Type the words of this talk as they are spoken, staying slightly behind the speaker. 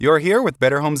You're here with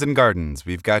Better Homes and Gardens.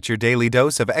 We've got your daily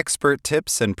dose of expert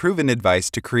tips and proven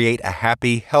advice to create a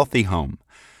happy, healthy home.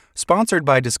 Sponsored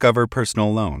by Discover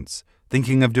Personal Loans.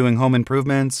 Thinking of doing home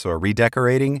improvements or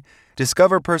redecorating?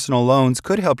 Discover Personal Loans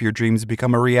could help your dreams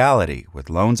become a reality with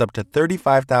loans up to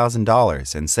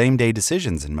 $35,000 and same-day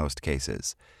decisions in most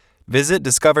cases. Visit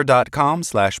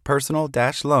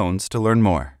discover.com/personal-loans to learn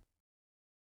more.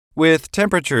 With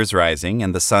temperatures rising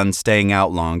and the sun staying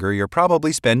out longer, you're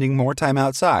probably spending more time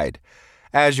outside.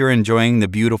 As you're enjoying the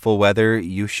beautiful weather,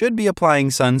 you should be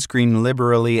applying sunscreen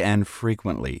liberally and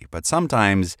frequently, but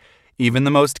sometimes even the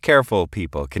most careful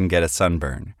people can get a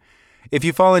sunburn. If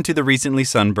you fall into the recently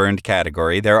sunburned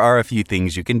category, there are a few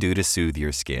things you can do to soothe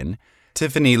your skin.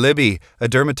 Tiffany Libby, a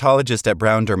dermatologist at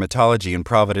Brown Dermatology in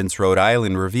Providence, Rhode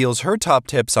Island, reveals her top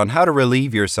tips on how to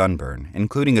relieve your sunburn,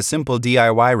 including a simple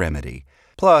DIY remedy.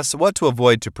 Plus, what to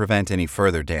avoid to prevent any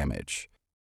further damage.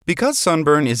 Because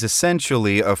sunburn is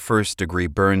essentially a first-degree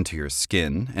burn to your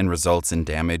skin and results in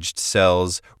damaged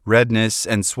cells, redness,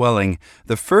 and swelling,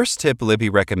 the first tip Libby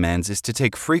recommends is to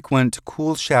take frequent,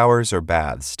 cool showers or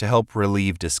baths to help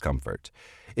relieve discomfort.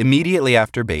 Immediately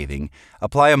after bathing,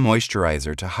 apply a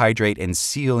moisturizer to hydrate and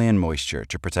seal in moisture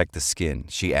to protect the skin,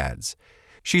 she adds.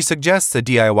 She suggests a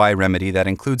DIY remedy that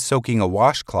includes soaking a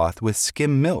washcloth with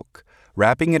skim milk,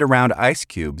 wrapping it around ice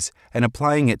cubes, and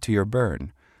applying it to your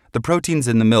burn. The proteins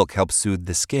in the milk help soothe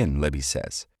the skin, Libby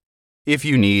says. If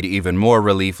you need even more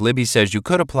relief, Libby says you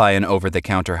could apply an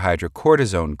over-the-counter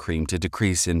hydrocortisone cream to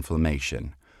decrease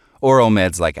inflammation. Oral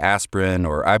meds like aspirin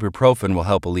or ibuprofen will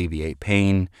help alleviate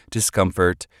pain,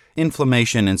 discomfort,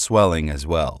 inflammation, and swelling as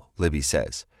well, Libby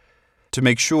says. To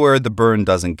make sure the burn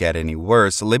doesn't get any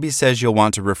worse, Libby says you'll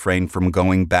want to refrain from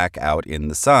going back out in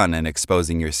the sun and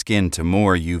exposing your skin to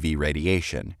more UV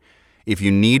radiation. If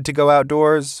you need to go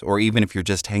outdoors, or even if you're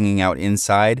just hanging out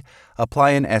inside, apply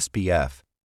an SPF.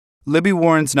 Libby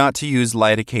warns not to use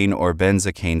lidocaine or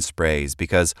benzocaine sprays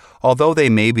because, although they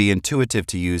may be intuitive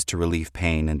to use to relieve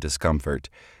pain and discomfort,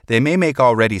 they may make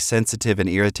already sensitive and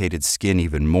irritated skin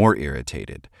even more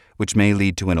irritated, which may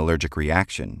lead to an allergic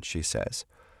reaction, she says.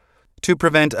 To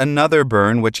prevent another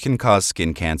burn which can cause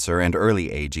skin cancer and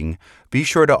early aging, be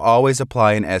sure to always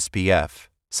apply an SPF.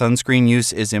 Sunscreen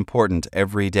use is important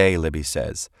every day, Libby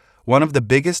says. One of the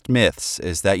biggest myths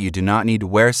is that you do not need to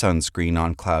wear sunscreen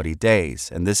on cloudy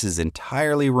days, and this is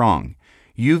entirely wrong.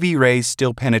 UV rays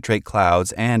still penetrate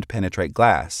clouds and penetrate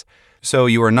glass, so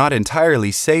you are not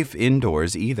entirely safe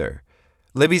indoors either.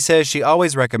 Libby says she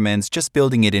always recommends just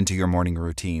building it into your morning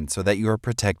routine so that you are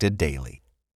protected daily.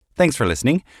 Thanks for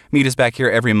listening. Meet us back here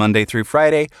every Monday through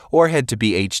Friday or head to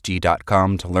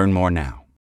bhg.com to learn more now.